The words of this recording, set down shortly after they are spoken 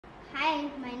Hi,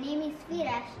 my name is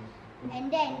Firash, and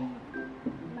then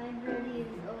my brother is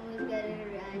almost gonna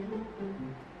run.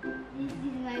 This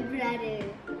is my brother,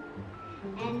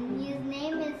 and his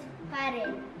name is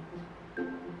Fariz.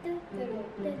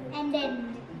 And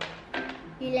then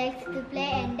he likes to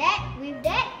play and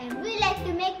and we like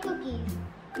to make cookies.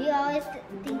 We always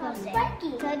think of that.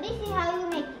 So this is how you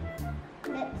make it.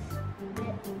 Let's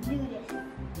do this.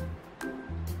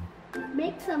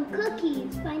 Make some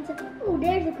cookies. Find some. Oh,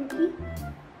 there's a cookie.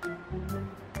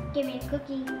 Give me a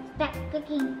cookie. Start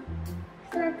cooking.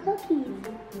 Start cookies.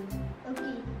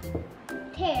 Okay.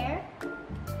 Tear.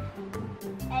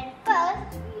 At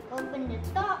first, we open the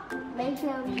top. Make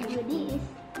sure we do this.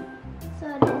 So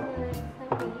there's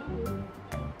something in it.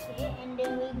 Okay, and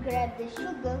then we grab the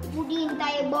sugar. Put the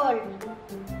entire bowl.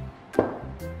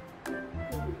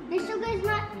 The sugar is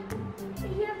not.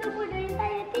 You have to put the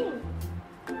entire thing.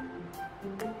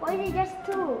 Why is it just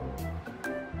two?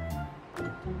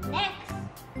 Next,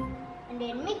 and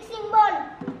then mixing bowl.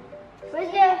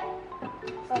 Where's the?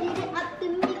 Lead it up to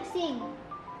mixing.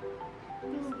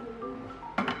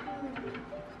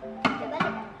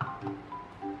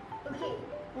 Okay,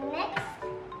 next,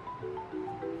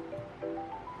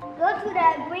 Go to the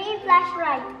green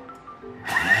flashlight.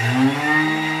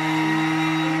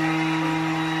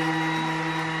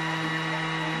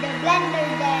 the blender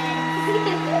dance. Give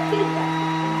me some more sugar.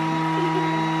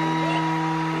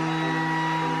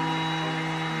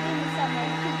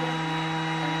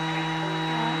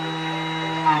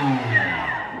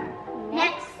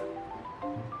 Next,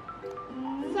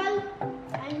 salt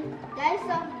and dice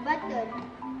of butter.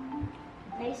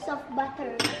 Nice soft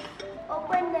butter.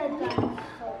 Open the gun.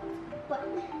 But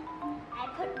I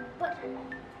put butter.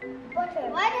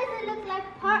 why does it look like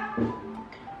pork?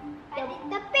 I did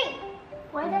the pig.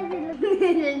 Why does it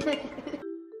look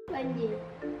spongy?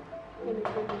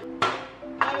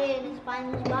 Get in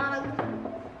SpongeBob.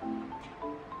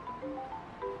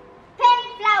 Paint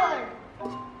flour.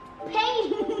 Paint.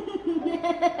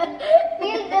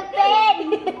 Feel the pain.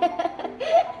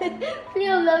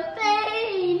 Feel the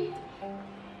pain.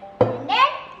 And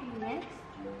then next,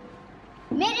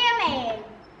 medium egg.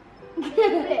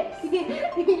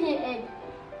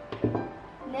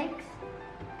 Next.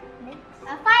 A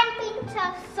fine pinch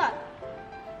of salt.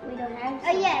 We don't have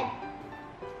Oh yeah,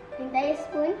 entire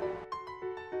spoon.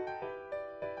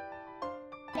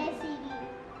 CD.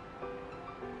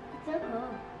 So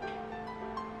cool.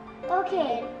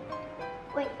 Okay.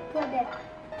 Wait, put the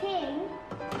thing.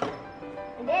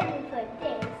 And then we put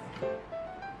this.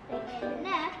 And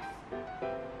next,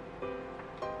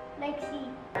 Let's see.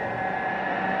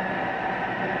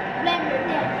 blender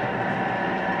that.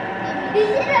 This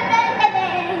is a blender.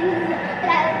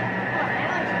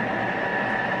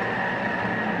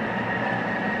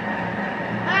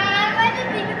 I want to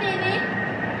think baby.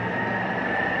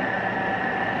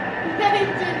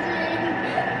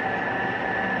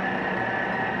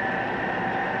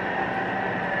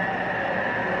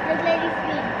 Just let it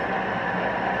spin.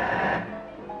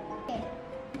 Okay.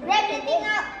 Grab the thing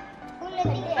up. Pull the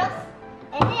thing up.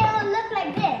 And then it will look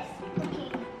like this. Okay.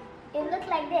 It looks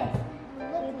like this.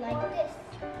 Look like this.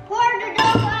 Pour the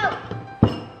dough out.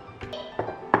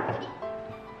 Ready?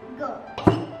 Go.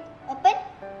 Open.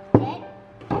 Then.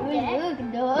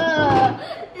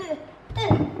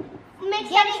 Make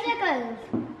Get some it. circles.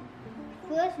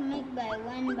 First make by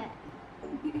one by.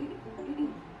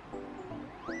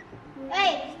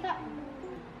 Hey, stop.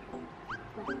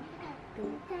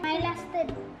 My last turn.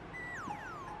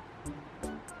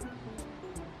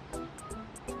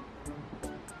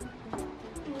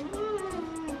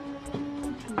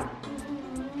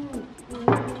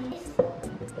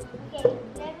 Okay,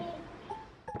 let me.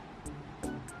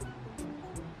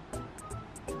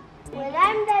 When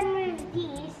I'm done with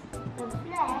these, the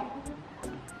flat,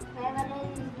 my brother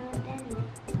is not done yet.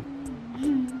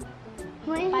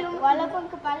 Walaupun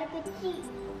kepala kecil.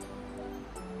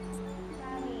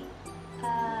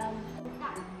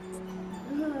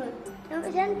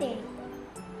 Nampak cantik.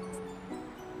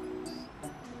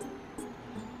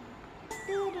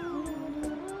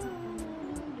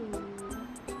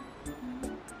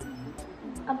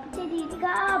 Apa jadi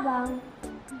dekat abang?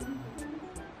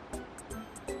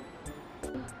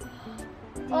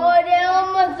 Oh, they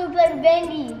almost look like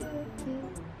Bendy.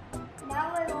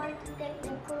 Now I want to take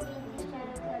the cookie to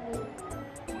color.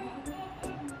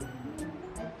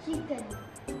 A chicken.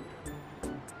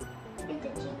 It's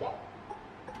a chicken?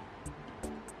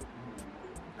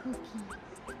 Cookies.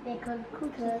 They call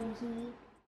cookies.